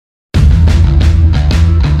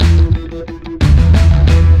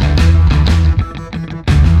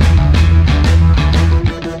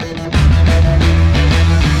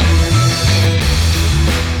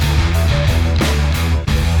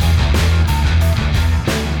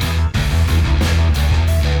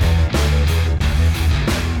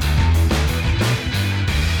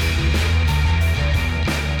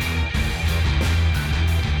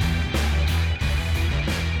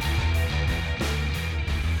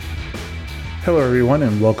Hello, everyone,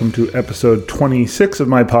 and welcome to episode 26 of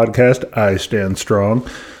my podcast, I Stand Strong.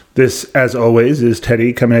 This, as always, is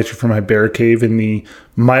Teddy coming at you from my bear cave in the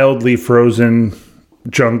mildly frozen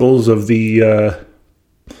jungles of the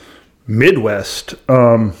Midwest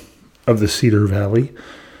of the Cedar Valley,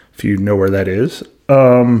 if you know where that is.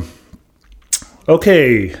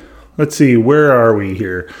 Okay, let's see, where are we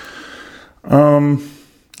here?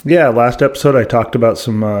 Last episode I talked about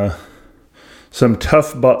some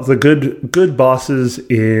tough, the good bosses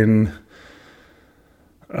in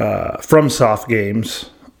FromSoft games.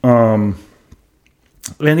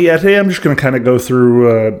 Today I'm just going to kind of go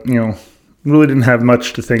through, really didn't have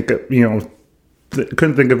much to think of,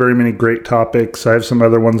 couldn't think of very many great topics. I have some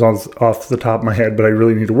other ones off the top of my head, but I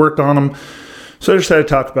really need to work on them. So I decided to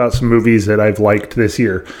talk about some movies that I've liked this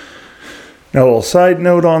year. Now, a little side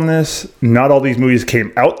note on this, not all these movies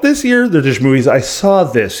came out this year. They're just movies I saw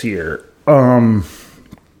this year. In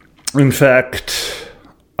fact,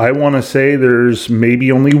 I want to say there's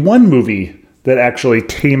maybe only one movie that actually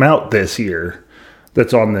came out this year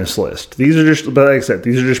that's on this list. These are just, but like I said,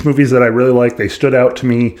 these are just movies that I really like. They stood out to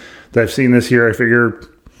me that I've seen this year. I figure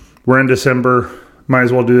we're in December, might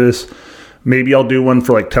as well do this. Maybe I'll do one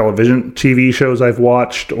for like television, TV shows I've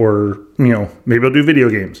watched, or, maybe I'll do video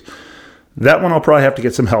games. That one I'll probably have to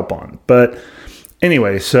get some help on. But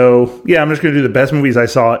anyway, so yeah, I'm just going to do the best movies I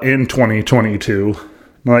saw in 2022.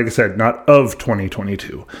 Like I said, not of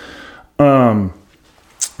 2022.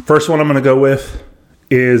 First one I'm going to go with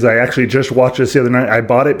is, I actually just watched this the other night. I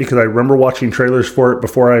bought it because I remember watching trailers for it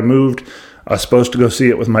before I moved. I was supposed to go see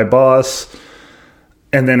it with my boss.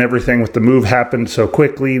 And then everything with the move happened so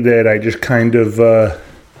quickly that I just kind of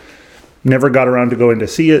never got around to going to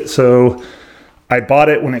see it. So I bought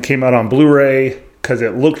it when it came out on Blu-ray because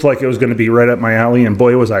it looked like it was going to be right up my alley, and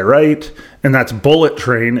boy, was I right. And that's Bullet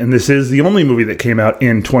Train, and this is the only movie that came out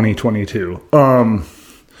in 2022.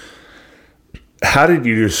 How did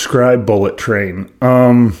you describe Bullet Train?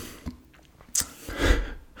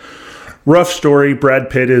 Rough story. Brad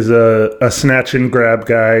Pitt is a snatch and grab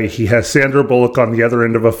guy. He has Sandra Bullock on the other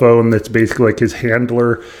end of a phone that's basically like his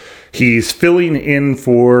handler. He's filling in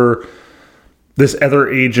for this other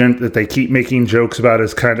agent that they keep making jokes about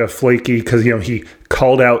as kind of flaky because, he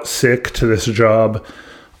called out sick to this job.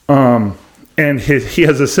 And he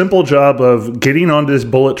has a simple job of getting onto this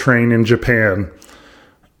bullet train in Japan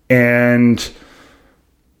and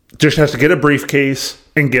just has to get a briefcase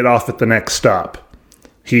and get off at the next stop.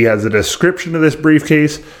 He has a description of this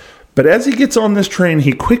briefcase, but as he gets on this train,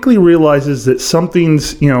 he quickly realizes that something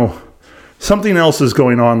else is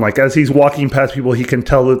going on. Like, as he's walking past people, he can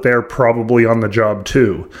tell that they're probably on the job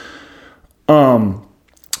too.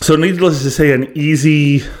 So needless to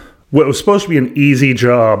say, what was supposed to be an easy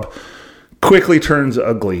job quickly turns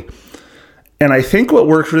ugly. And I think what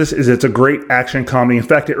works for this is it's a great action comedy. In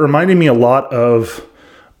fact, it reminded me a lot of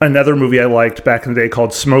another movie I liked back in the day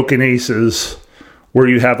called Smokin' Aces, where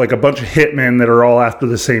you have like a bunch of hitmen that are all after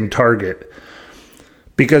the same target.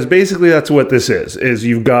 Because basically that's what this is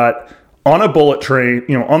you've got on a bullet train,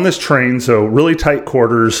 on this train, so really tight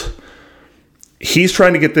quarters. He's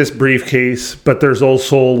trying to get this briefcase, but there's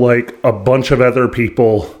also like a bunch of other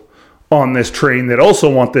people on this train that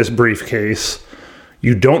also want this briefcase.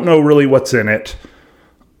 You don't know really what's in it.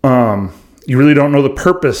 You really don't know the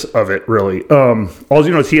purpose of it, really. All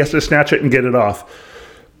you know is he has to snatch it and get it off.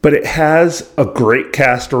 But it has a great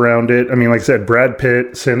cast around it. I mean, like I said, Brad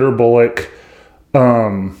Pitt, Sandra Bullock,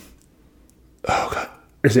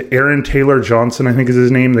 is it Aaron Taylor Johnson, I think is his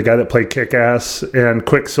name, the guy that played Kick-Ass, and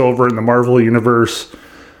Quicksilver in the Marvel Universe.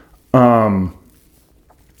 There's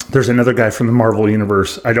another guy from the Marvel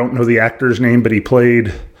Universe. I don't know the actor's name, but he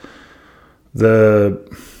played the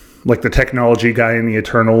technology guy in the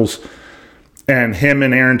Eternals. And him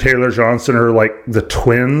and Aaron Taylor Johnson are like the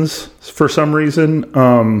twins for some reason.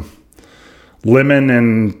 Lemon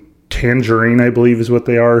and Tangerine, I believe, is what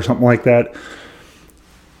they are, or something like that.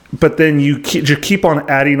 But then you keep on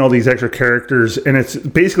adding all these extra characters, and it's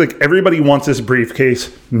basically like everybody wants this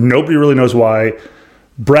briefcase. Nobody really knows why.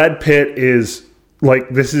 Brad Pitt is like,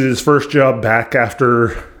 this is his first job back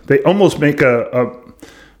after they almost make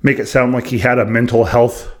it sound like he had a mental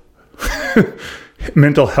health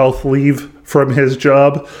leave from his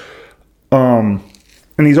job. And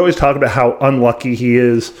he's always talking about how unlucky he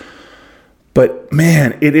is. But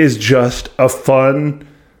man, it is just a fun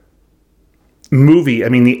movie. I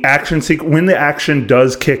mean, the action when the action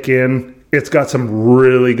does kick in, it's got some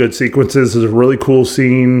really good sequences. There's a really cool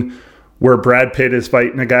scene where Brad Pitt is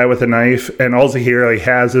fighting a guy with a knife, and all he really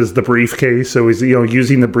has is the briefcase. So he's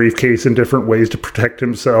using the briefcase in different ways to protect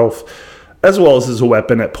himself, as well as a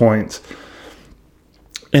weapon at points.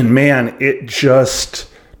 And man, it just,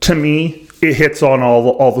 to me, it hits on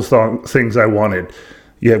all the things I wanted.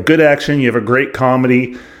 You have good action, you have a great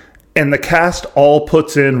comedy, and the cast all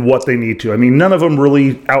puts in what they need to. I mean, none of them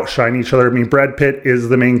really outshine each other. I mean, Brad Pitt is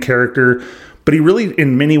the main character, but he really,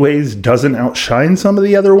 in many ways, doesn't outshine some of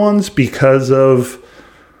the other ones because of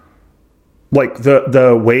like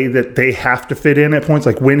the way that they have to fit in at points.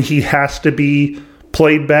 Like when he has to be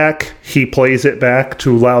played back, he plays it back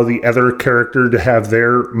to allow the other character to have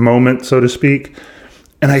their moment, so to speak.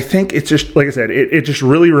 And I think it's just, like I said, it just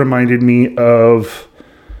really reminded me of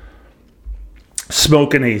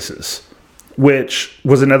Smokin' Aces, which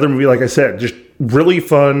was another movie, like I said, just really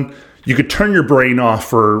fun. You could turn your brain off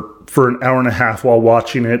for an hour and a half while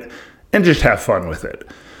watching it and just have fun with it.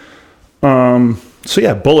 So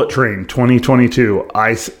yeah, Bullet Train 2022.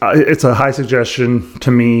 It's a high suggestion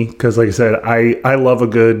to me because, like I said, I love a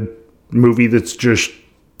good movie that's just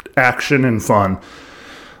action and fun.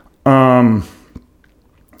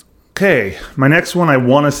 Okay, my next one I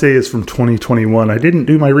want to say is from 2021. I didn't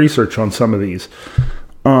do my research on some of these,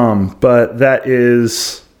 but that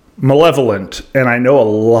is Malevolent, and I know a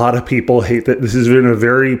lot of people hate that. This has been a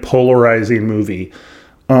very polarizing movie.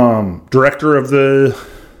 Director of the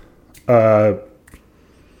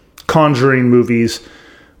Conjuring movies,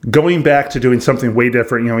 going back to doing something way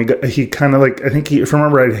different. You know, he kind of like, I think if I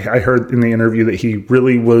remember right, I heard in the interview that he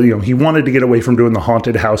really will, you know, he wanted to get away from doing the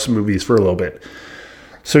haunted house movies for a little bit.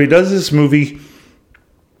 So he does this movie,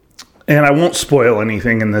 and I won't spoil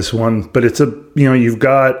anything in this one, but it's you've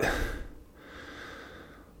got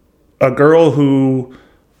a girl who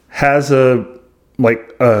has how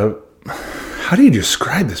do you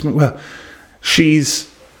describe this movie? Well, she's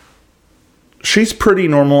pretty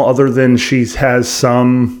normal other than she has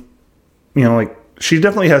some, she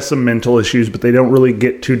definitely has some mental issues, but they don't really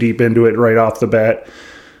get too deep into it right off the bat.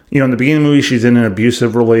 You know, in the beginning of the movie, she's in an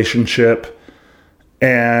abusive relationship,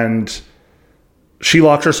 and she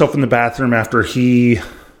locks herself in the bathroom after he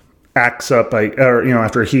acts up,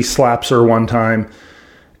 after he slaps her one time.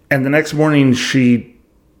 And the next morning she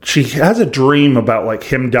has a dream about like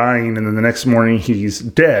him dying, and then the next morning he's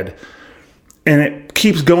dead. And it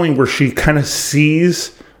keeps going where she kind of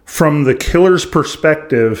sees from the killer's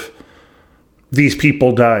perspective these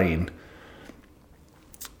people dying.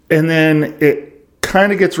 And then it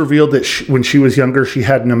kind of gets revealed that when she was younger, she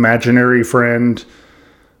had an imaginary friend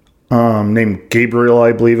named Gabriel,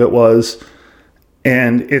 I believe it was.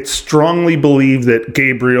 And it's strongly believed that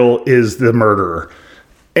Gabriel is the murderer.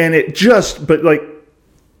 And but like,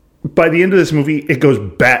 by the end of this movie, it goes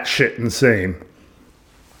batshit insane.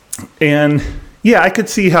 And yeah, I could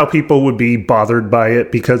see how people would be bothered by it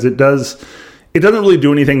because it doesn't really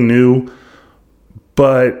do anything new,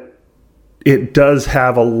 but it does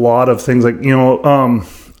have a lot of things like,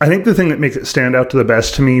 I think the thing that makes it stand out to the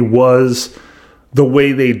best to me was the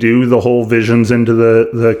way they do the whole visions into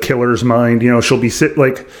the killer's mind. She'll be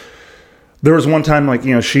there was one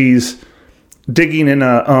time, she's digging in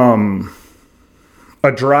a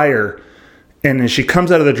dryer, and as she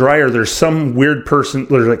comes out of the dryer, there's some weird person,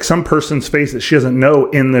 there's like some person's face that she doesn't know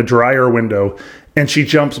in the dryer window, and she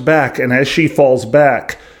jumps back, and as she falls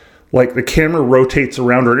back, like the camera rotates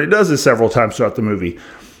around her, and it does this several times throughout the movie.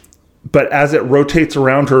 But as it rotates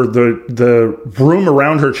around her, the room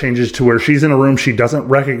around her changes to where she's in a room she doesn't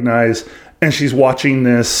recognize, and she's watching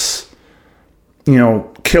this,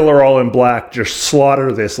 killer all in black just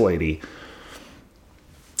slaughter this lady.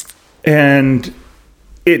 And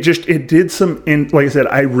it did some, like I said,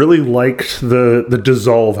 I really liked the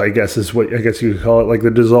dissolve, I guess is what, I guess you could call it, like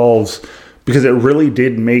the dissolves, because it really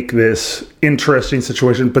did make this interesting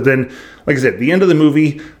situation. But then, like I said, at the end of the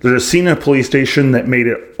movie, there's a scene in a police station that made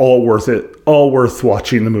it all worth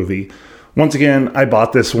watching the movie. Once again, I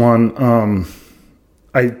bought this one,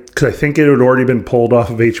 because I think it had already been pulled off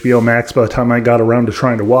of HBO Max by the time I got around to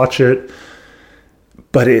trying to watch it.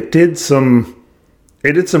 But it did some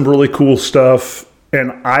really cool stuff,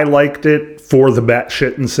 and I liked it for the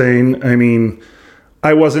batshit insane. I mean,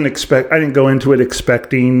 I didn't go into it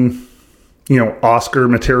expecting, Oscar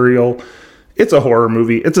material. It's a horror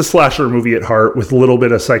movie. It's a slasher movie at heart with a little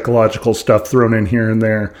bit of psychological stuff thrown in here and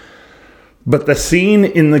there. But the scene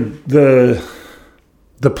in the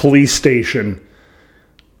police station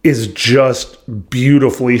is just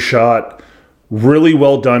beautifully shot, really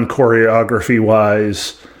well done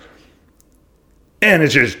choreography-wise, and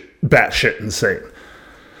it's just batshit insane.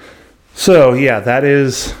 So, yeah, that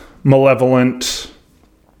is Malevolent.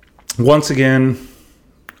 Once again,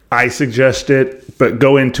 I suggest it, but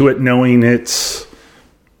go into it knowing it's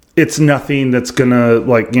nothing that's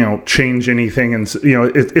gonna change anything, and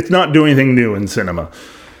it's not doing anything new in cinema.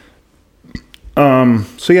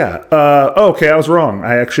 So yeah, okay, I was wrong.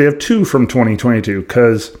 I actually have 2 from 2022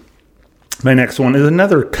 because my next one is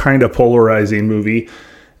another kind of polarizing movie.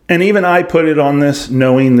 And even I put it on this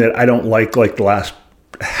knowing that I don't like the last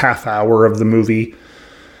half hour of the movie.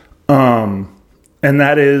 And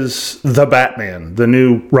that is The Batman, the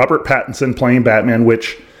new Robert Pattinson playing Batman,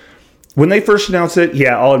 which when they first announced it,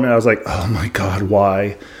 yeah, I'll admit I was like, oh my God,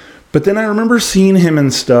 why? But then I remember seeing him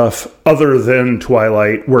in stuff other than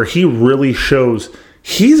Twilight where he really shows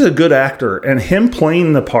he's a good actor, and him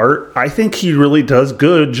playing the part, I think he really does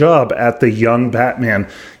good job at the young Batman.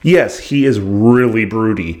 Yes, he is really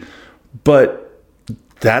broody, but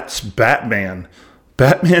that's Batman.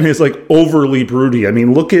 Batman is like overly broody. I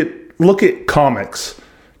mean, look at comics,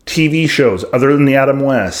 TV shows other than the Adam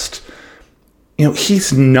West. You know,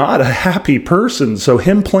 he's not a happy person. So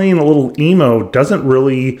him playing a little emo didn't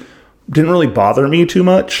really bother me too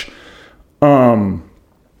much.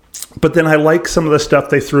 But then I like some of the stuff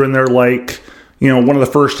they threw in there, like, you know, one of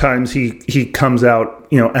the first times he comes out,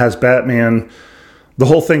 you know, as Batman, the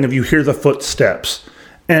whole thing of you hear the footsteps.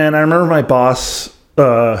 And I remember my boss,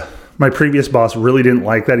 my previous boss really didn't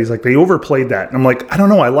like that. He's like, they overplayed that. And I'm like, I don't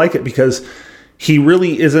know. I like it because he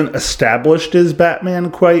really isn't established as Batman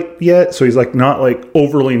quite yet. So he's like, not like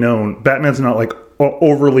overly known. Batman's not like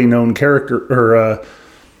overly known character or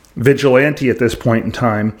vigilante at this point in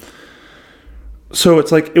time. So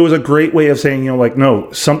it's like, it was a great way of saying, you know, like,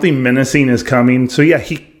 no, something menacing is coming. So yeah,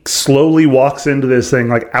 he slowly walks into this thing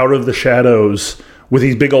like out of the shadows with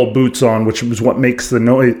these big old boots on, which is what makes the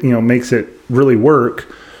noise, you know, makes it really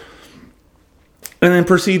work. And then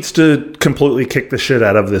proceeds to completely kick the shit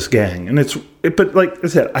out of this gang. And but like I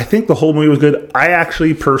said, I think the whole movie was good. I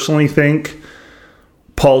actually personally think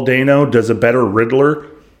Paul Dano does a better Riddler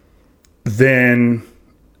than,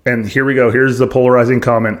 and here we go, here's the polarizing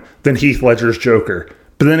comment, than Heath Ledger's Joker.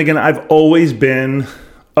 But then again, I've always been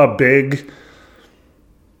a big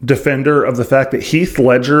defender of the fact that Heath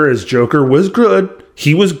Ledger as Joker was good.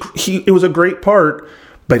 It was a great part,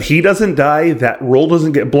 but he doesn't die. That role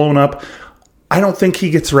doesn't get blown up. I don't think he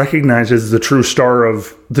gets recognized as the true star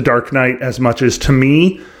of The Dark Knight as much as, to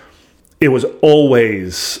me, it was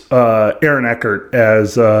always Aaron Eckhart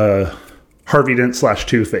as Harvey Dent /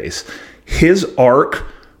 Two-Face. His arc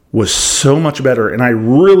was so much better, and I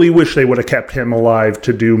really wish they would have kept him alive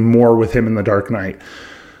to do more with him in The Dark Knight.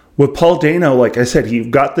 With Paul Dano, like I said, he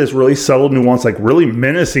got this really subtle, nuanced, like really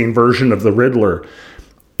menacing version of the Riddler.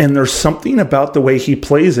 And there's something about the way he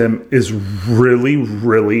plays him is really,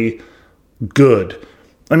 really good.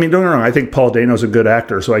 I mean, don't get me wrong, I think Paul Dano's a good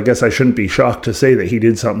actor, so I guess I shouldn't be shocked to say that he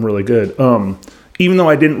did something really good. Even though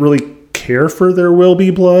I didn't really care for There Will Be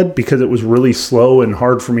Blood because it was really slow and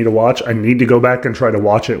hard for me to watch. I need to go back and try to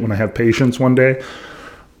watch it when I have patience one day.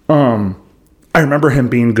 I remember him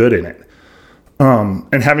being good in it.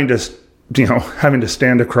 And having to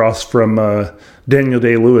stand across from Daniel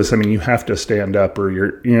Day-Lewis. I mean, you have to stand up or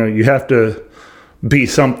you have to be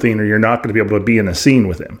something or you're not going to be able to be in a scene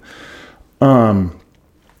with him.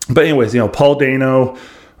 But anyways, Paul Dano,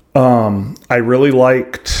 I really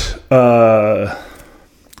liked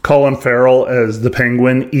Colin Farrell as the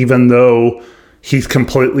Penguin, even though he's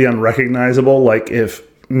completely unrecognizable. Like if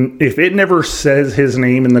it never says his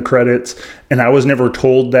name in the credits and I was never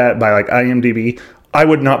told that by like IMDb, I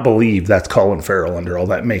would not believe that's Colin Farrell under all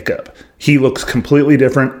that makeup. He looks completely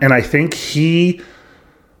different. And I think he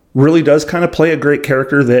really does kind of play a great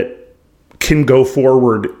character that can go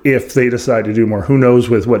forward if they decide to do more. Who knows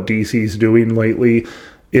with what DC's doing lately,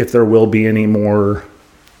 if there will be any more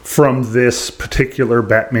from this particular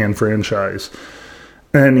Batman franchise.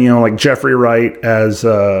 And, like Jeffrey Wright as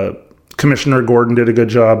Commissioner Gordon did a good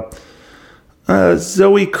job.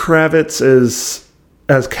 Zoe Kravitz as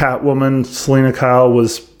Catwoman, Selena Kyle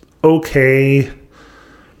was okay.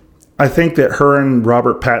 I think that her and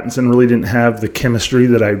Robert Pattinson really didn't have the chemistry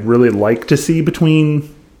that I'd really like to see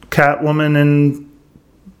between Catwoman and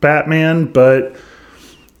Batman, but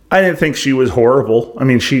I didn't think she was horrible. I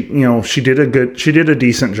mean, she did a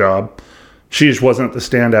decent job. She just wasn't the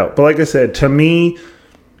standout. But like I said, to me,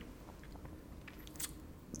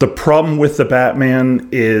 the problem with the Batman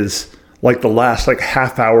is like the last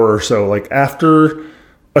half hour or so. Like after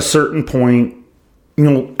a certain point,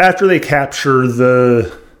 after they capture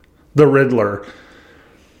the Riddler,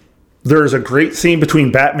 there's a great scene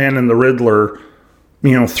between Batman and the Riddler,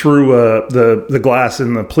 through the glass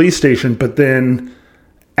in the police station. But then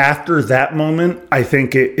after that moment, I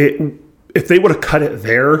think if they would have cut it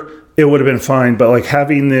there, it would have been fine. But like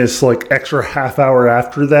having this extra half hour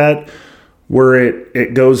after that, where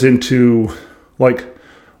it goes into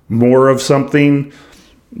more of something,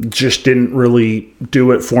 just didn't really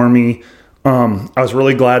do it for me. I was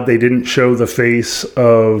really glad they didn't show the face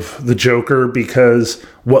of the Joker, because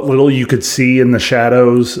what little you could see in the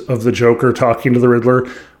shadows of the Joker talking to the Riddler,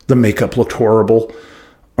 the makeup looked horrible.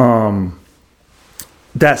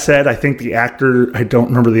 That said, I think the actor, I don't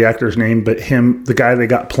remember the actor's name, but the guy they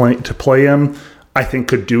got to play him, I think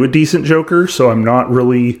could do a decent Joker. So I'm not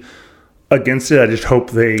really against it. I just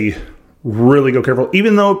hope they really go careful.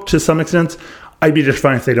 Even though to some extent, I'd be just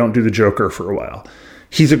fine if they don't do the Joker for a while.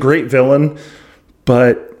 He's a great villain,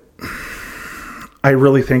 but I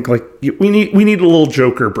really think like we need a little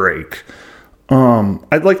Joker break.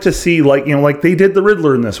 I'd like to see like they did the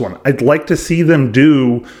Riddler in this one. I'd like to see them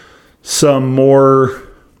do some more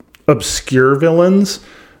obscure villains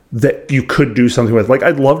that you could do something with. Like,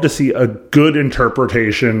 I'd love to see a good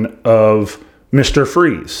interpretation of Mr.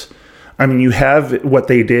 Freeze. I mean, you have what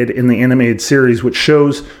they did in the animated series, which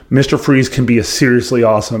shows Mr. Freeze can be a seriously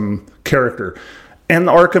awesome character. And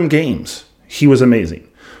the Arkham games, he was amazing.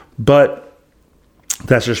 But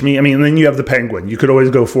that's just me. I mean, and then you have the Penguin. You could always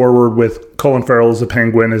go forward with Colin Farrell as the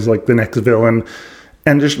Penguin as like the next villain.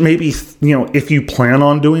 And just maybe, if you plan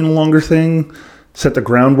on doing a longer thing, set the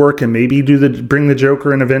groundwork and maybe bring the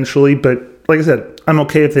Joker in eventually. But like I said, I'm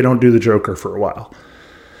okay if they don't do the Joker for a while.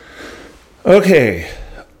 Okay.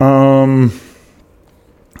 Now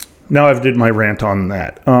I've did my rant on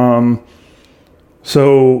that.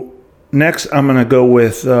 So next I'm going to go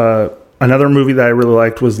with another movie that I really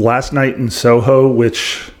liked was Last Night in Soho,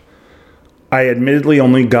 which I admittedly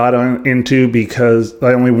only got into because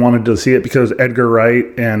I only wanted to see it because Edgar Wright,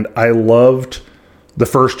 and I loved the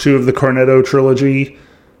first two of the Cornetto trilogy.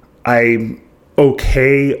 I'm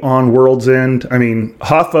okay on World's End. I mean,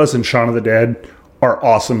 Hot Fuzz and Shaun of the Dead are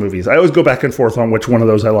awesome movies. I always go back and forth on which one of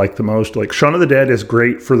those I like the most. Like, Shaun of the Dead is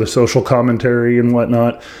great for the social commentary and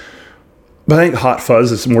whatnot, but I think Hot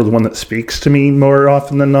Fuzz is more the one that speaks to me more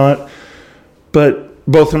often than not. But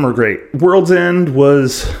both of them are great. World's End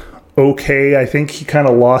was okay. I think he kind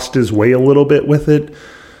of lost his way a little bit with it,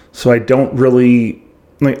 so I don't really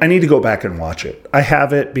I need to go back and watch it. I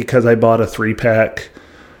have it because I bought a 3-pack.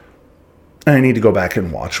 I need to go back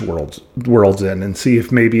and watch World's End and see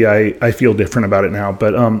if maybe I feel different about it now.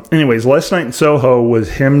 But anyways, Last Night in Soho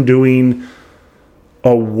was him doing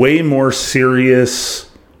a way more serious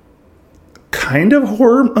kind of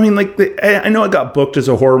horror. I mean, I know it got booked as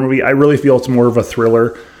a horror movie. I really feel it's more of a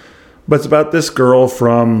thriller. But it's about this girl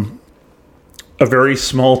from a very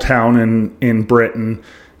small town in Britain,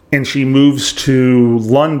 and she moves to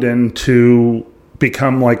London to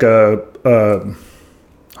become like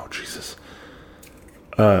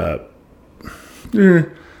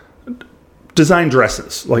design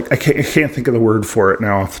dresses. Like I can't think of the word for it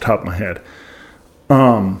now off the top of my head.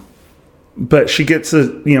 But she gets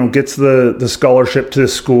the scholarship to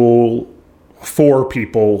this school for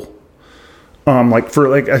people. I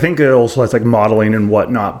think it also has like modeling and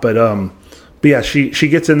whatnot, but yeah, she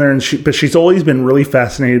gets in there but she's always been really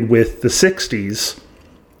fascinated with the 60s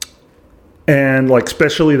and like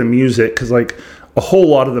especially the music, because like a whole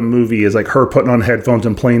lot of the movie is like her putting on headphones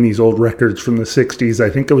and playing these old records from the 60s. I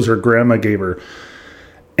think it was her grandma gave her.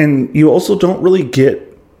 And you also don't really get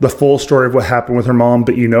the full story of what happened with her mom,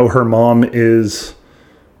 but her mom is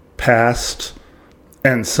passed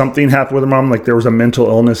and something happened with her mom, like there was a mental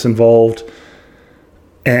illness involved.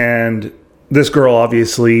 And this girl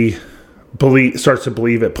obviously starts to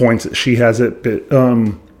believe at points that she has it. But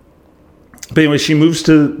anyway, she moves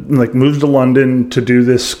to London to do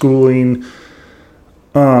this schooling.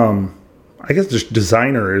 I guess just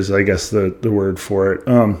designer is, the word for it.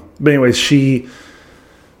 But anyways, she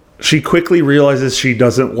quickly realizes she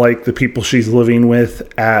doesn't like the people she's living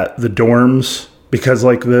with at the dorms, because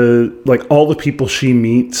all the people she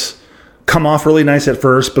meets come off really nice at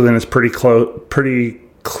first, but then it's pretty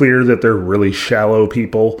clear that they're really shallow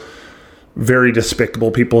people, very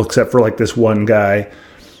despicable people, except for like this one guy.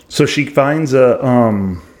 So she finds a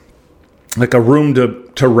room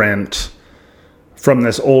to rent from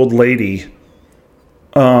this old lady.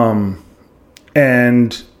 And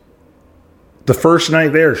the first night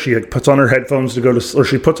there, she puts on her headphones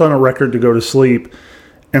she puts on a record to go to sleep,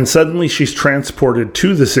 and suddenly she's transported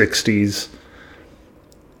to the 60s,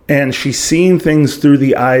 and she's seeing things through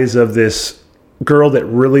the eyes of this girl that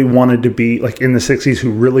really wanted to be, like in the 60s,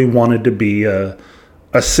 who really wanted to be a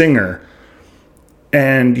singer.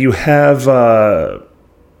 And you have, oh,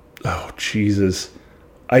 Jesus.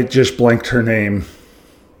 I just blanked her name.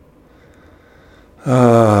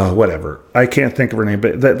 Whatever. I can't think of her name,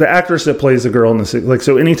 but the actress that plays the girl in the 60s,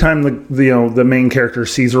 so anytime the main character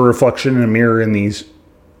sees a reflection in a mirror in these,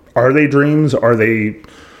 are they dreams? Are they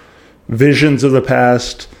visions of the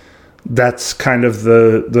past? that's kind of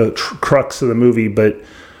the crux of the movie. But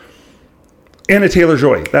Anna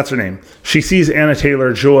Taylor-Joy, that's her name. She sees Anna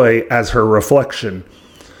Taylor-Joy as her reflection.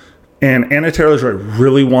 And Anna Taylor-Joy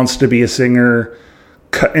really wants to be a singer.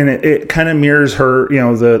 And it kind of mirrors her,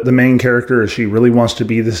 the main character. She really wants to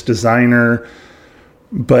be this designer,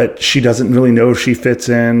 but she doesn't really know if she fits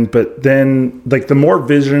in. But then, like, the more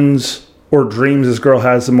visions or dreams this girl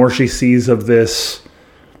has, the more she sees of this,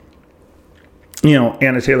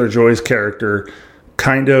 Anna Taylor-Joy's character,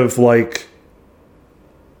 kind of like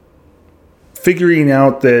figuring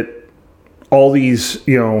out that all these,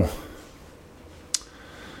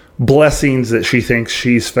 blessings that she thinks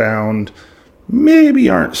she's found maybe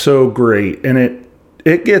aren't so great. And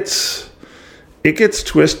it gets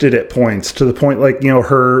twisted at points, to the point, like,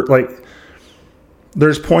 her, like,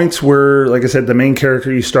 there's points where, like I said, the main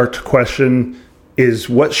character, you start to question, is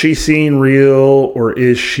what she's seeing real, or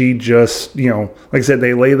is she just, like I said,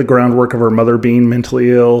 they lay the groundwork of her mother being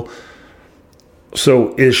mentally ill.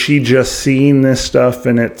 So is she just seeing this stuff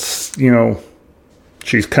and it's,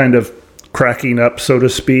 she's kind of cracking up, so to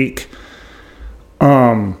speak?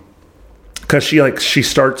 Because she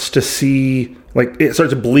starts to see, like, it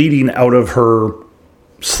starts bleeding out of her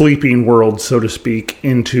sleeping world, so to speak,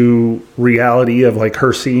 into reality of, like,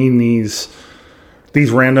 her seeing these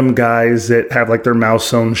random guys that have, like, their mouths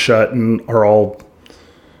sewn shut and are all,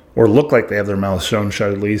 or look like they have their mouths sewn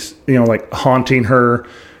shut at least, like, haunting her,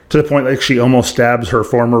 to the point, like, she almost stabs her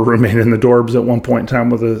former roommate in the Dorbs at one point in time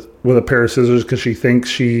with a pair of scissors, because she thinks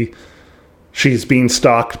she's being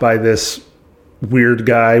stalked by this weird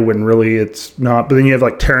guy when really it's not. But then you have,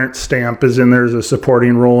 like, Terrence Stamp is in there as a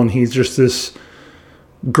supporting role, and he's just this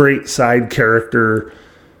great side character,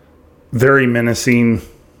 very menacing.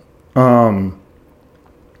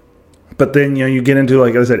 But then, you get into,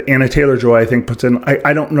 like I said, Anna Taylor-Joy, I think, puts in,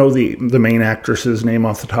 I don't know the main actress's name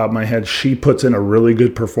off the top of my head. She puts in a really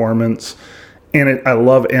good performance. And I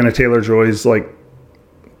love Anna Taylor-Joy's, like,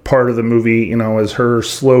 part of the movie, is her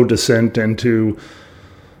slow descent into,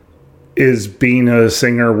 is being a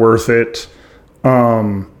singer worth it?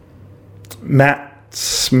 Matt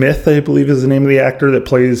Smith, I believe, is the name of the actor that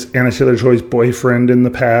plays Anna Taylor-Joy's boyfriend in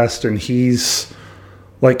the past. And he's,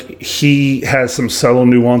 like, he has some subtle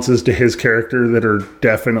nuances to his character that are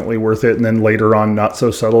definitely worth it. And then later on, not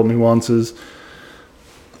so subtle nuances.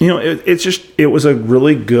 It was a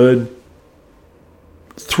really good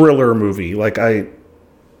thriller movie. Like,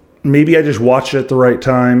 maybe I just watched it at the right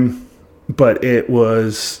time, but it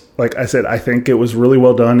was, like I said, I think it was really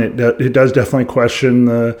well done. It does definitely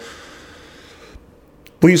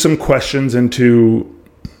leave some questions into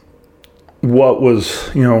what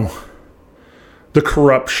was, the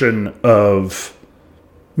corruption of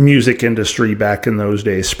music industry back in those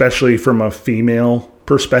days, especially from a female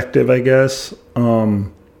perspective, I guess.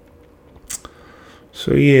 So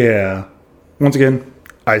yeah, once again,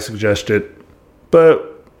 I suggest it,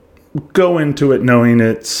 but go into it knowing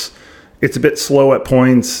it's a bit slow at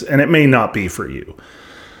points, and it may not be for you.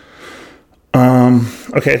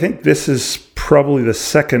 Okay, I think this is probably the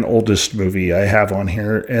second oldest movie I have on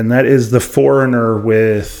here, and that is The Foreigner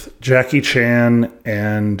with Jackie Chan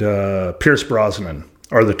and Pierce Brosnan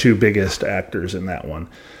are the two biggest actors in that one.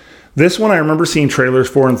 This one I remember seeing trailers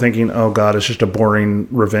for and thinking, oh god, it's just a boring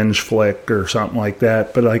revenge flick or something like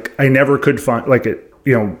that. But, like, I never could find, like, it,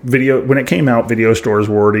 video, when it came out, video stores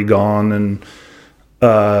were already gone, and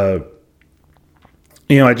I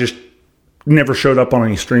just never showed up on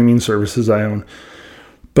any streaming services I own.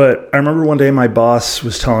 But I remember one day my boss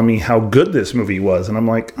was telling me how good this movie was, and I'm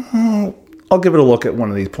like, I'll give it a look at one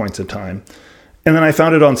of these points in time. And then I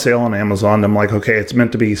found it on sale on Amazon, and I'm like, okay, it's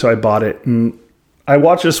meant to be, so I bought it. And I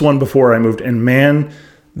watched this one before I moved, and man,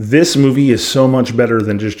 this movie is so much better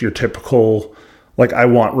than just your typical, like, I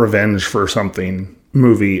want revenge for something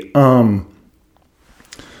movie.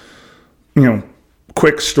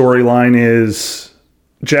 Quick storyline is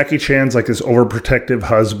Jackie Chan's, like, this overprotective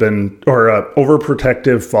husband, or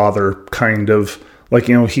overprotective father, kind of, like,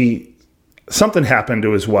 something happened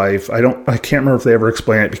to his wife. I can't remember if they ever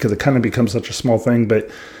explain it, because it kind of becomes such a small thing,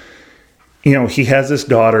 but he has this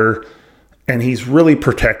daughter, and he's really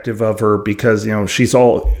protective of her because, she's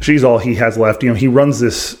all he has left. He runs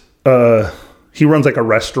like a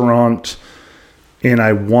restaurant, and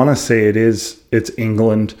I want to say it's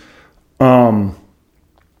England. And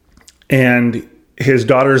his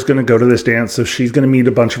daughter's going to go to this dance, so she's going to meet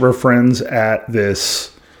a bunch of her friends at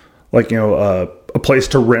this, like, a place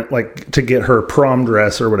to rent, like, to get her prom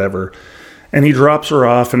dress or whatever. And he drops her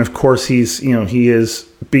off, and of course he is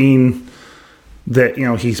being that,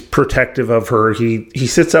 he's protective of her. He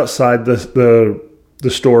sits outside the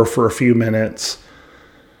store for a few minutes,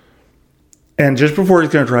 And just before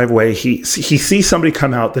he's going to drive away, he sees somebody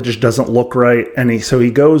come out that just doesn't look right. And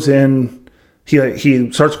he goes in,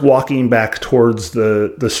 he starts walking back towards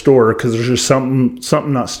the store because there's just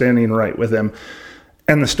something not standing right with him.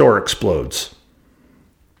 And the store explodes.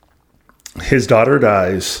 His daughter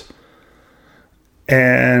dies.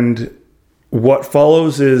 And what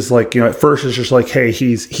follows is like, at first it's just like, hey,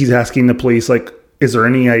 he's asking the police, like, is there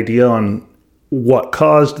any idea on what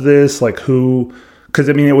caused this? Like who, because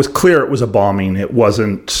it was clear it was a bombing. It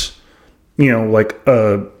wasn't, like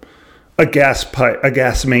a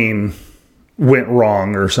gas main went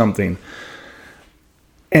wrong or something.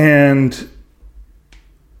 And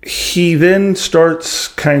he then starts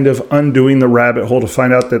kind of undoing the rabbit hole to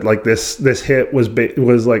find out that like this hit was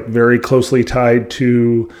like very closely tied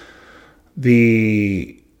to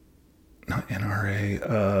the not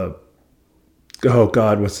NRA. Oh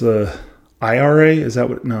God, what's the IRA? Is that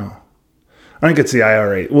what? No, I think it's the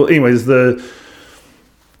IRA. Well, anyways, the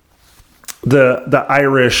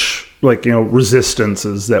Irish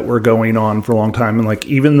resistances that were going on for a long time, and like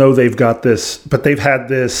even though they've got this, but they've had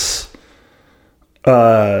this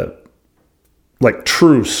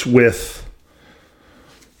truce with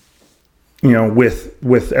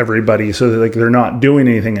with everybody, so that like they're not doing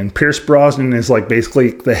anything. And Pierce Brosnan is like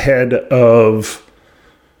basically the head of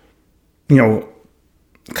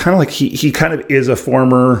kind of like he kind of is a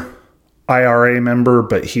former IRA member,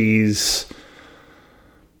 but he's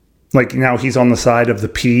like now he's on the side of the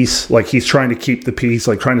peace. Like he's trying to keep the peace,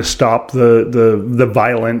 like trying to stop the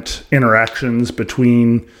violent interactions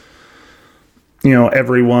between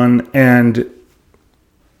everyone. And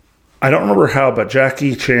I don't remember how, but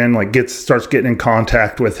Jackie Chan starts getting in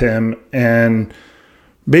contact with him and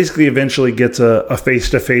basically eventually gets a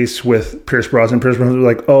face-to-face with Pierce Brosnan. Pierce Brosnan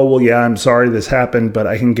was like, oh, well, yeah, I'm sorry this happened, but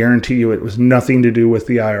I can guarantee you it was nothing to do with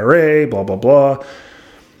the IRA, blah, blah, blah.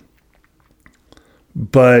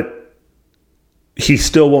 But he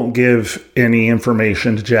still won't give any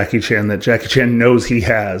information to Jackie Chan that Jackie Chan knows he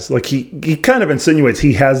has. Like he kind of insinuates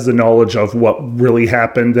he has the knowledge of what really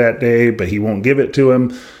happened that day, but he won't give it to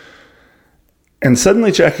him. And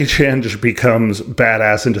suddenly Jackie Chan just becomes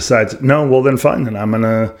badass and decides, no, well then fine, then I'm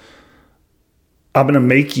gonna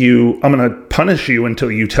punish you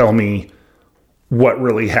until you tell me what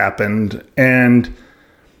really happened. And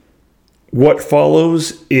what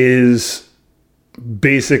follows is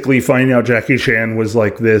basically finding out Jackie Chan was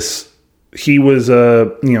like this. He was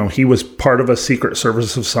he was part of a secret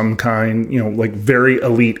service of some kind, like very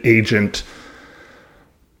elite agent.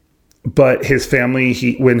 But his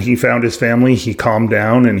family, when he found his family, he calmed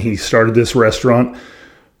down and he started this restaurant.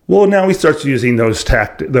 Well, now he starts using those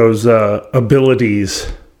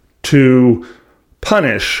abilities to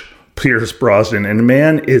punish Pierce Brosnan. And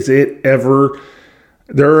man, is it ever...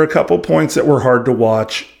 There are a couple points that were hard to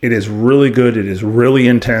watch. It is really good. It is really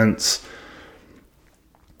intense.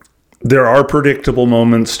 There are predictable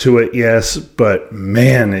moments to it, yes, but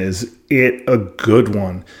man, is it a good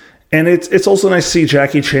one. And it's also nice to see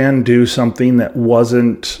Jackie Chan do something that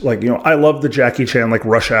wasn't like, I love the Jackie Chan, like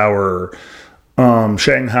Rush Hour,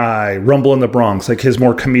 Shanghai, Rumble in the Bronx, like his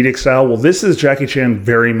more comedic style. Well, this is Jackie Chan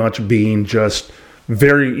very much being just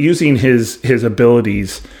using his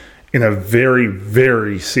abilities in a very,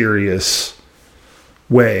 very serious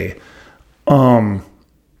way. And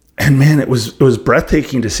man, it was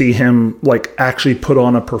breathtaking to see him like actually put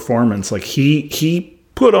on a performance. Like he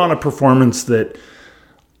put on a performance that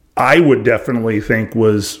I would definitely think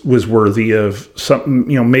was worthy of some,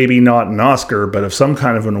 maybe not an Oscar, but of some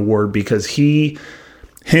kind of an award, because him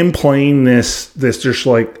playing this just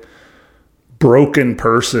like broken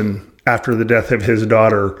person after the death of his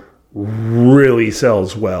daughter really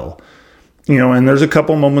sells well. And there's a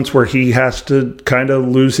couple moments where he has to kind of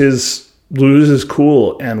lose his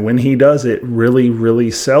cool, and when he does, it really,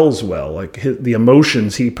 really sells well. Like the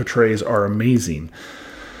emotions he portrays are amazing.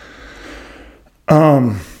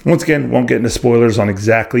 Once again, won't get into spoilers on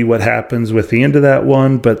exactly what happens with the end of that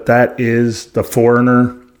one, but that is The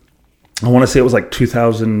Foreigner. I want to say it was like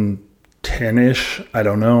 2010-ish. I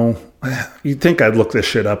don't know. You'd think I'd look this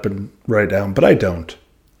shit up and write it down, but I don't.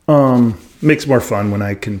 Makes more fun when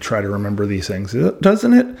I can try to remember these things,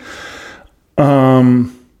 doesn't it?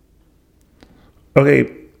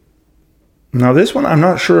 Okay. Now this one, I'm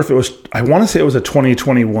not sure if it was, I want to say it was a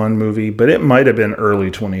 2021 movie, but it might have been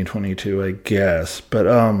early 2022, I guess. But,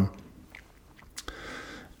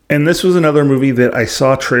 and this was another movie that I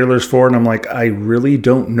saw trailers for, and I'm like, I really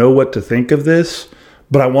don't know what to think of this,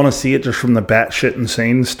 but I want to see it just from the batshit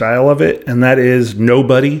insane style of it. And that is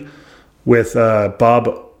Nobody with, Bob,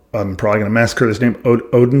 I'm probably going to massacre this name,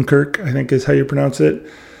 Odenkirk, I think is how you pronounce it.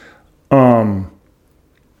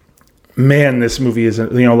 man, this movie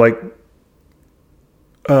isn't, like,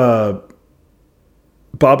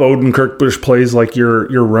 Bob Odenkirk Bush plays like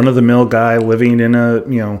your run-of-the-mill guy living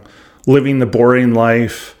living the boring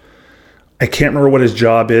life. I can't remember what his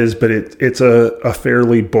job is, but it's a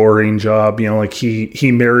fairly boring job. Like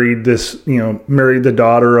he married the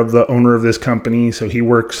daughter of the owner of this company. So he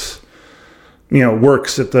works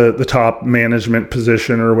at the top management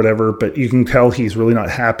position or whatever, but you can tell he's really not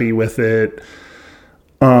happy with it.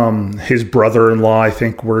 His brother-in-law, I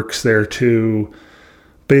think, works there too,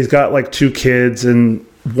 but he's got like 2 kids, and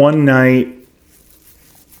one night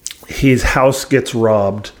his house gets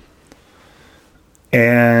robbed,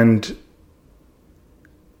 and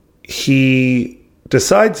he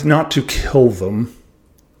decides not to kill them,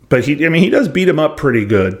 but he does beat them up pretty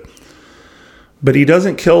good, but he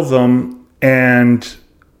doesn't kill them. And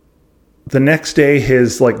the next day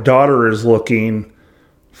his like daughter is looking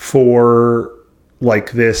for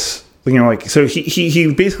like this, so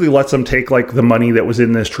he basically lets them take like the money that was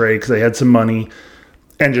in this tray, because they had some money,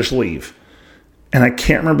 and just leave. And I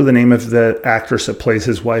can't remember the name of the actress that plays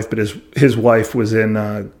his wife, but his wife was in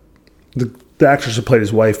the actress who played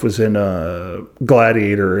his wife was in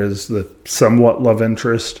Gladiator as the somewhat love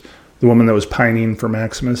interest, the woman that was pining for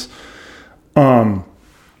Maximus. And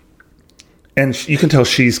you can tell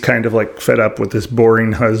she's kind of like fed up with this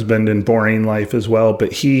boring husband and boring life as well.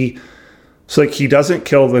 But he doesn't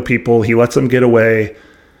kill the people. He lets them get away.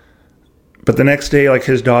 But the next day, like,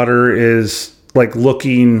 his daughter is like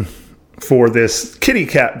looking for this kitty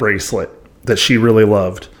cat bracelet that she really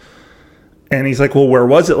loved. And he's like, well, where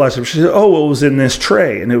was it last time? She said, oh, it was in this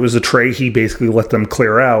tray. And it was a tray he basically let them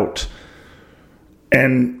clear out.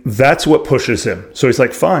 And that's what pushes him. So he's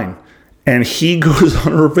like, fine. And he goes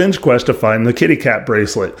on a revenge quest to find the kitty cat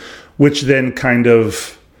bracelet, which then kind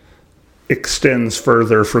of extends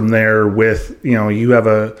further from there with, you have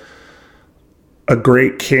a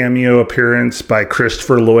great cameo appearance by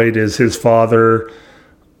Christopher Lloyd as his father.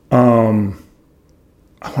 I want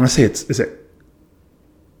to say is it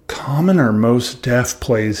Common or Mos Def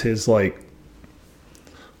plays his, like,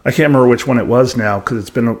 I can't remember which one it was now, because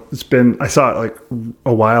it's been I saw it like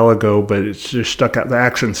a while ago, but it's just stuck out. The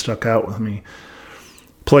action stuck out with me.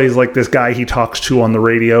 Plays like this guy he talks to on the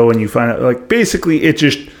radio, and you find out like basically it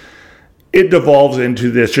devolves into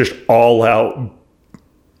this just all out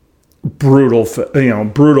brutal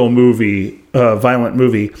movie, violent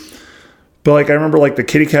movie. But like I remember, like the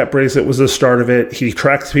kitty cat bracelet was the start of it. He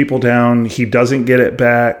tracks people down. He doesn't get it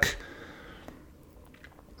back.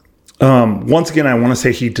 Once again, I want to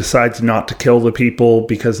say he decides not to kill the people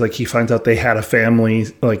because like he finds out they had a family,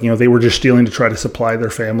 like, they were just stealing to try to supply their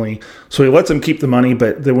family. So he lets them keep the money,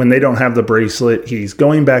 but then when they don't have the bracelet, he's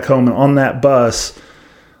going back home, and on that bus,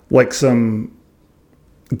 like some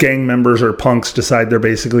gang members or punks decide they're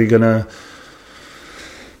basically going to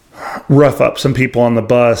rough up some people on the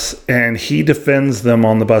bus, and he defends them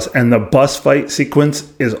on the bus, and the bus fight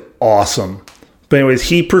sequence is awesome. But anyways,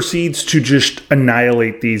 he proceeds to just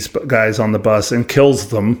annihilate these guys on the bus and kills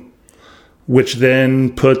them, which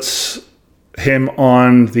then puts him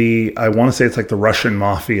on the, I want to say it's like the Russian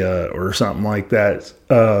mafia or something like that,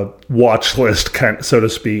 watch list, kind of, so to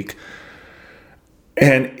speak.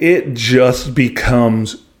 And it just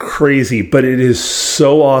becomes crazy, but it is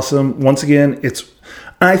so awesome. Once again,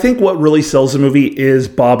 I think what really sells the movie is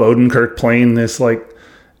Bob Odenkirk playing this like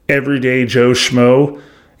everyday Joe Schmo.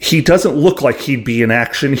 He doesn't look like he'd be an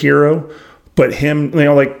action hero, but him,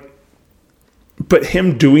 but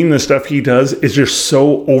him doing the stuff he does is just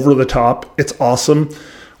so over the top. It's awesome.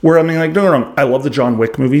 Where I mean, like, don't get me wrong, I love the John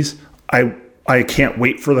Wick movies. I can't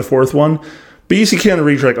wait for the 4th one. But you see Keanu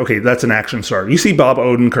Reeves, you're like, okay, that's an action star. You see Bob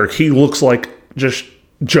Odenkirk, he looks like just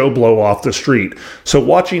Joe Blow off the street. So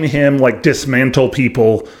watching him like dismantle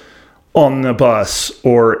people on the bus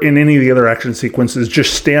or in any of the other action sequences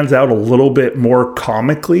just stands out a little bit more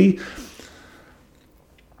comically,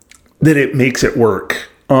 that it makes it work.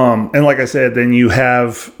 And like I said, then you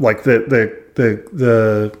have like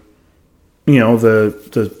the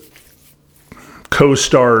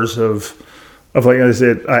co-stars of like I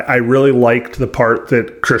said, I really liked the part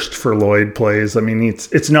that Christopher Lloyd plays. I mean,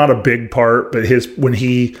 it's not a big part, but when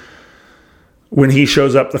he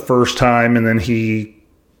shows up the first time and then he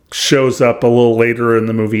shows up a little later in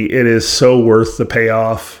the movie, it is so worth the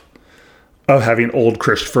payoff of having old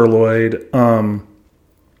Christopher Lloyd.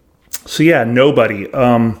 So yeah, Nobody.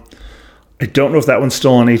 I don't know if that one's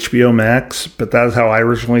still on HBO Max, but that is how I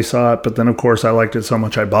originally saw it. But then, of course, I liked it so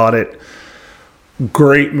much I bought it.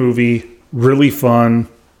 Great movie, really fun.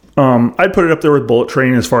 I'd put it up there with Bullet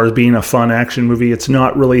Train as far as being a fun action movie. It's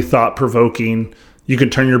not really thought-provoking. You can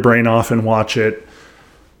turn your brain off and watch it.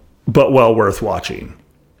 but well worth watching.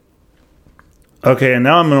 Okay, and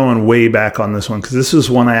now I'm going way back on this one because this is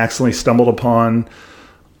one I accidentally stumbled upon.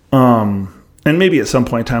 And maybe at some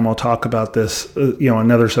point in time I'll talk about this,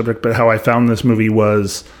 another subject. But how I found this movie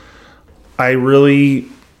was, I really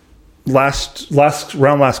last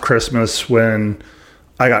Christmas when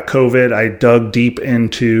I got COVID, I dug deep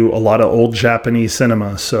into a lot of old Japanese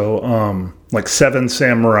cinema. So like Seven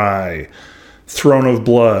Samurai, Throne of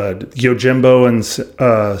Blood, Yojimbo and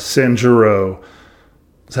Sanjuro.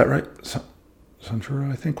 Is that right?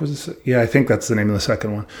 Sanjuro, I think was it? Yeah, I think that's the name of the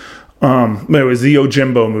second one. But it was the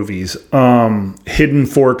Yojimbo movies. Hidden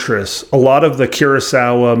Fortress. A lot of the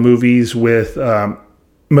Kurosawa movies with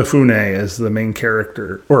Mifune as the main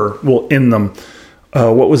character, in them.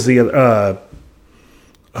 What was the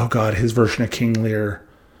his version of King Lear,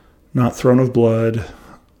 not Throne of Blood,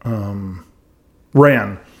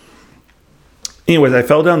 Ran. Anyways, I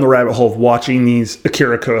fell down the rabbit hole of watching these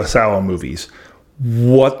Akira Kurosawa movies.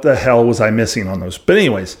 What the hell was I missing on those? But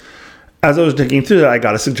anyways, as I was digging through that, I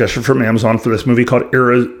got a suggestion from Amazon for this movie called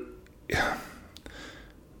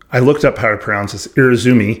I looked up how to pronounce this.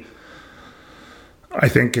 Irizumi, I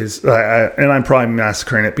think is, and I'm probably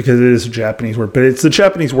massacring it because it is a Japanese word, but it's the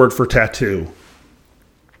Japanese word for tattoo.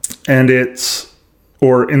 And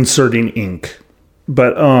or inserting ink.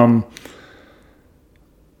 But I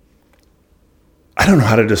don't know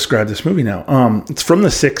how to describe this movie now. It's from the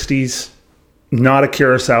 60s. Not a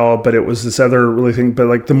Kurosawa, but it was this other really thing. But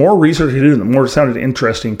like the more research you do, the more it sounded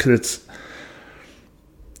interesting because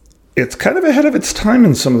it's kind of ahead of its time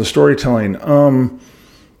in some of the storytelling.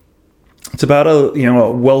 It's about a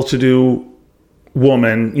well-to-do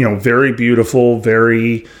woman, very beautiful,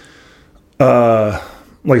 very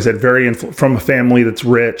like I said, very from a family that's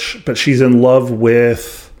rich, but she's in love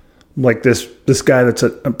with like this guy that's a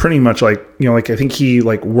pretty much like I think he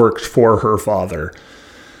like worked for her father.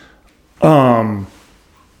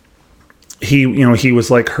 He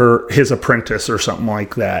was like his apprentice or something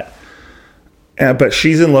like that. But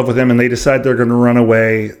she's in love with him and they decide they're going to run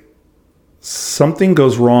away. Something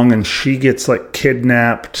goes wrong and she gets like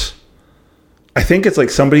kidnapped. I think it's like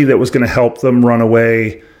somebody that was going to help them run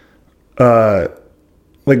away,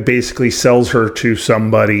 like basically sells her to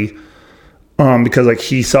somebody, because like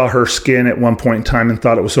he saw her skin at one point in time and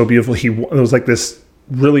thought it was so beautiful. It was like this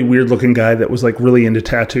really weird looking guy that was like really into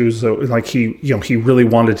tattoos. So like he really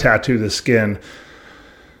wanted to tattoo the skin.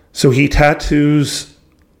 So he tattoos,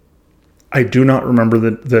 I do not remember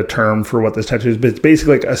the term for what this tattoo is, but it's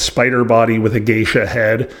basically like a spider body with a geisha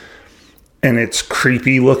head and it's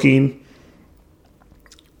creepy looking.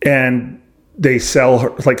 And they sell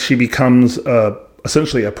her, like she becomes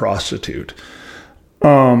essentially a prostitute.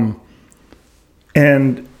 And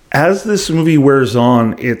as this movie wears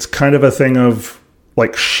on, it's kind of a thing of,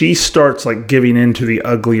 like she starts like giving into the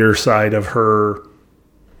uglier side of her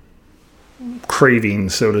craving,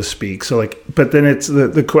 so to speak. So like, but then it's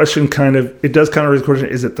the question it does kind of raise the question,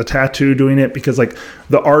 is it the tattoo doing it? Because like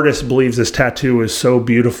the artist believes this tattoo is so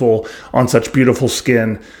beautiful on such beautiful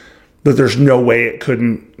skin that there's no way it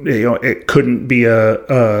couldn't be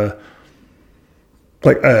a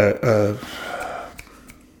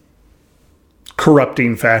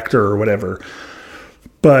corrupting factor or whatever.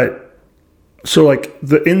 But so like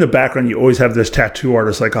in the background, you always have this tattoo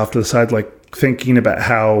artist like off to the side, like thinking about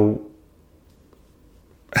how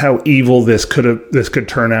evil this could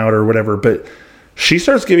turn out or whatever. But she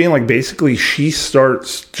starts giving like, basically she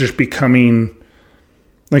starts just becoming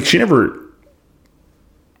like, she never,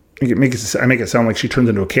 I make it sound like she turns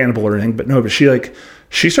into a cannibal or anything, but no, but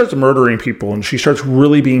she starts murdering people and she starts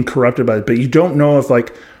really being corrupted by it. But you don't know if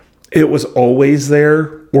like it was always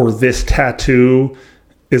there or this tattoo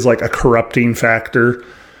is like a corrupting factor.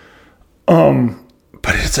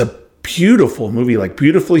 But it's a beautiful movie, like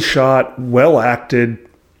beautifully shot, well acted.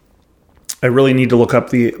 I really need to look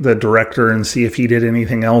up the director and see if he did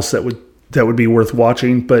anything else that would be worth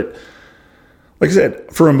watching. But like I said,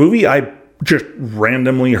 for a movie I just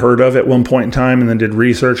randomly heard of at one point in time and then did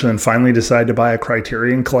research and then finally decided to buy a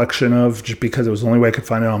Criterion collection of, just because it was the only way I could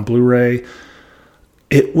find it on Blu-ray.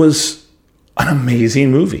 It was an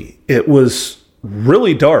amazing movie. It was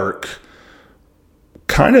really dark,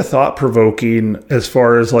 kind of thought-provoking as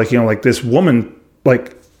far as like, like this woman,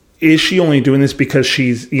 like, is she only doing this because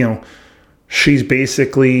she's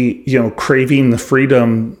basically, craving the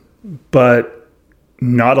freedom, but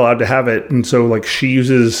not allowed to have it. And so like she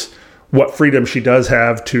uses what freedom she does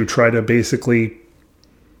have to try to basically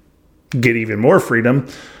get even more freedom?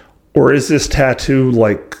 Or is this tattoo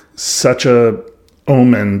like such a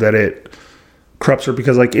omen that it corrupts her,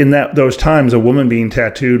 because like in those times, a woman being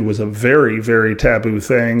tattooed was a very, very taboo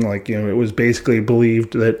thing. Like, you know, it was basically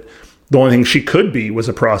believed that the only thing she could be was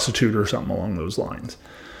a prostitute or something along those lines.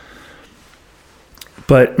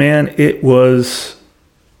 But man, it was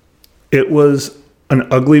an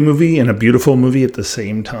ugly movie and a beautiful movie at the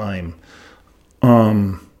same time.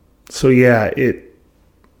 So yeah,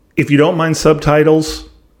 if you don't mind subtitles,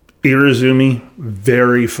 Irezumi,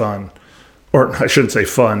 very fun. Or I shouldn't say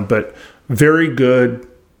fun, but very good,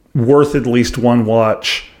 worth at least one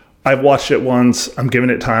watch. I've watched it once. I'm giving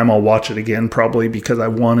it time. I'll watch it again probably because I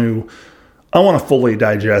want to fully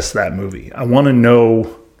digest that movie. I want to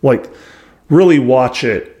know, like, really watch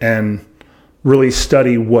it and really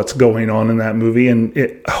study what's going on in that movie.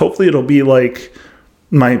 And hopefully it'll be like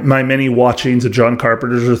my many watchings of John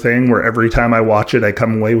Carpenter's thing, where every time I watch it, I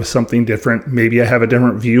come away with something different. Maybe I have a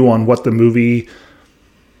different view on what the movie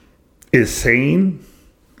is saying.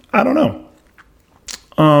 I don't know.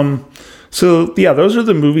 So yeah, those are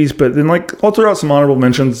the movies, but then like I'll throw out some honorable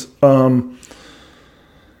mentions. You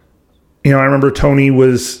know, I remember Tony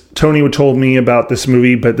told me about this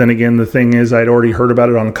movie, but then again, the thing is I'd already heard about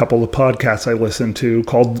it on a couple of podcasts I listened to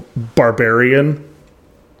called Barbarian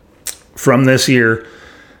from this year.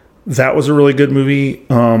 That was a really good movie.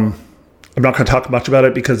 I'm not going to talk much about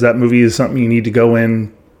it because that movie is something you need to go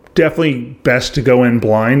in, definitely best to go in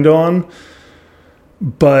blind on.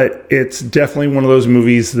 But it's definitely one of those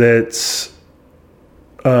movies that's,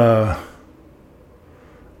 it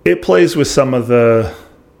plays with some of the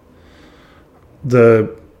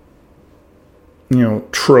you know,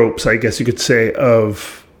 tropes, I guess you could say,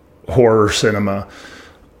 of horror cinema.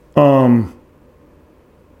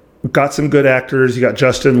 Got some good actors. You got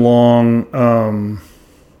Justin Long,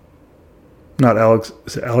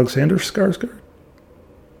 is it Alexander Skarsgård?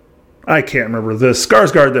 I can't remember. The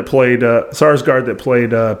Skarsgård that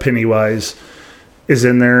played Pennywise is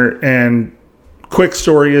in there. And quick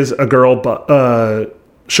story is a girl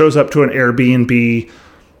shows up to an Airbnb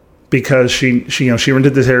because she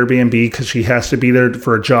rented this Airbnb because she has to be there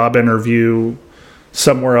for a job interview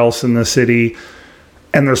somewhere else in the city,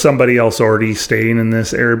 and there's somebody else already staying in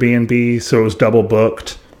this Airbnb, so it was double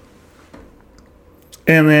booked.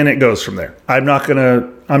 And then it goes from there. I'm not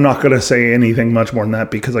gonna say anything much more than that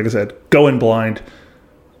because, like I said, go in blind.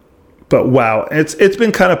 But wow, it's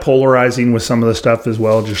been kind of polarizing with some of the stuff as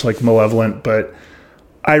well, just like Malevolent. But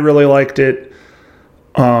I really liked it.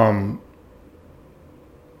 The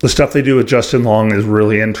stuff they do with Justin Long is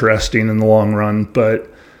really interesting in the long run.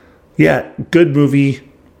 But yeah, good movie.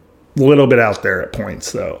 A little bit out there at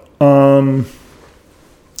points, though. God,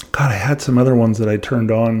 I had some other ones that I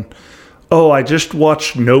turned on. Oh, I just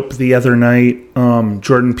watched Nope the other night.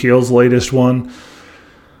 Jordan Peele's latest one.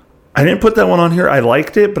 I didn't put that one on here. I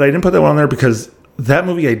liked it, but I didn't put that one on there because that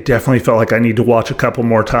movie I definitely felt like I need to watch a couple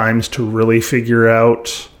more times to really figure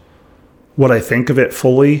out what I think of it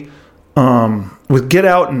fully. With Get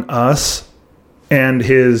Out and Us and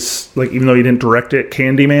his, like, even though he didn't direct it,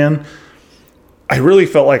 Candyman, I really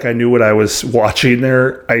felt like I knew what I was watching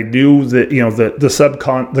there. I knew that, you know,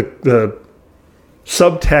 the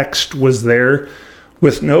subtext was there.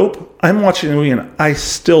 With Nope, I'm watching the movie and I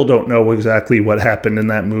still don't know exactly what happened in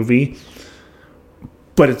that movie.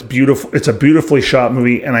 But it's beautiful. It's a beautifully shot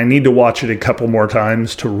movie, and I need to watch it a couple more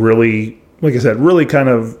times to really, like I said, really kind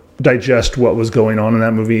of digest what was going on in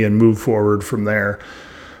that movie and move forward from there.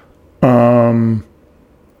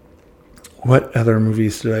 What other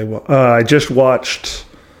movies did I watch? I just watched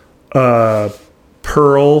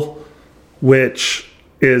Pearl, which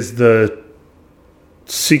is the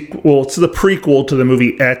sequel. It's the prequel to the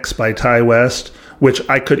movie X by Ty West, which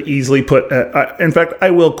I could easily put. In fact,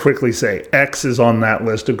 I will quickly say X is on that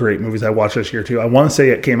list of great movies I watched this year too. I want to say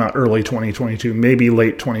it came out early 2022, maybe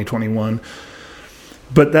late 2021.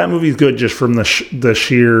 But that movie's good just from the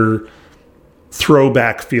sheer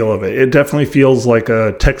throwback feel of it. It definitely feels like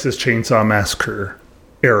a Texas Chainsaw Massacre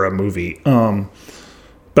era movie.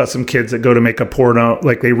 About some kids that go to make a porno,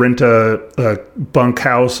 like they rent a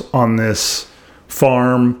bunkhouse on this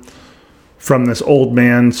farm from this old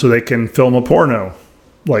man so they can film a porno,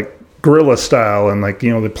 like guerrilla style, and like, you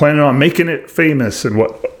know, they're planning on making it famous and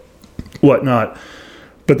whatnot.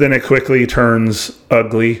 But then it quickly turns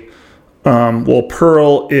ugly. Well,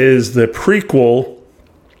 Pearl is the prequel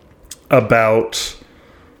about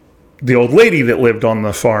the old lady that lived on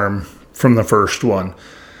the farm from the first one.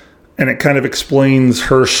 And it kind of explains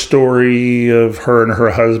her story of her and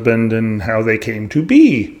her husband and how they came to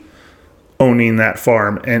be owning that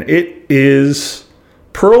farm. And it is...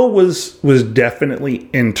 Pearl was definitely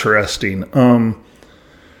interesting.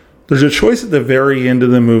 There's a choice at the very end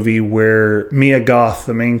of the movie where Mia Goth,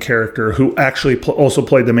 the main character, who actually also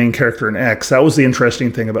played the main character in X, that was another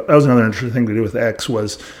interesting thing to do with X,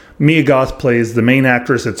 was Mia Goth plays the main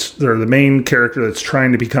actress, they're the main character that's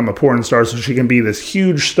trying to become a porn star so she can be this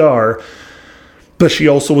huge star, but she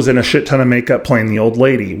also was in a shit ton of makeup playing the old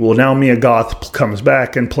lady. Well, now Mia Goth comes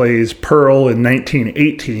back and plays Pearl in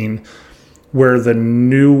 1918, where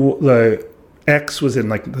the X was in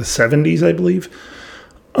like the 70s, I believe.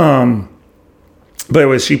 But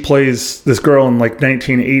anyways, she plays this girl in like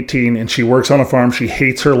 1918, and she works on a farm. She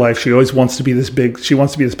hates her life. She always wants to be this big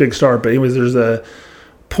star. But anyways, there's a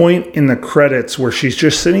point in the credits where she's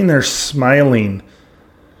just sitting there smiling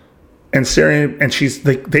and staring, and she's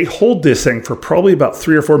like, they hold this thing for probably about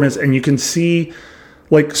 3 or 4 minutes, and you can see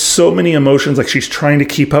like so many emotions. Like she's trying to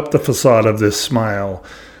keep up the facade of this smile,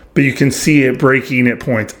 but you can see it breaking at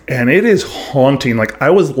points, and it is haunting. Like, I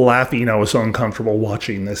was laughing. I was so uncomfortable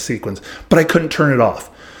watching this sequence, but I couldn't turn it off.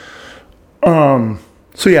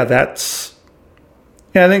 So yeah, I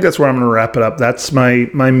think that's where I'm going to wrap it up. That's my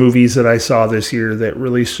movies that I saw this year that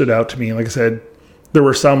really stood out to me. Like I said, there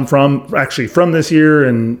were some from this year,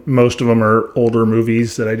 and most of them are older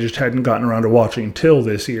movies that I just hadn't gotten around to watching till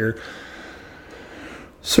this year.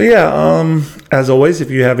 So yeah, as always,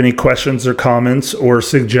 if you have any questions or comments or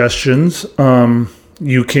suggestions,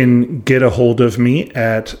 you can get a hold of me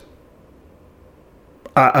at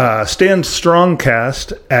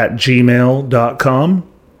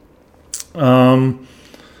standstrongcast@gmail.com.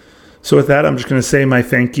 So with that, I'm just going to say my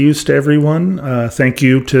thank yous to everyone. Thank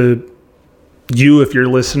you to you if you're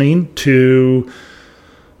listening, to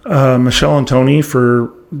Michelle and Tony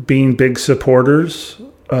for being big supporters.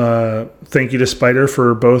 Thank you to Spider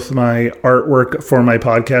for both my artwork for my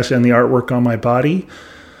podcast and the artwork on my body.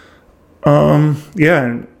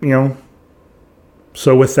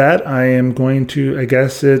 So with that, I am going to, I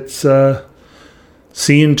guess it's,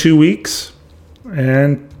 see you in 2 weeks,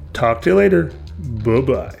 and talk to you later.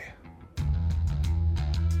 Bye-bye.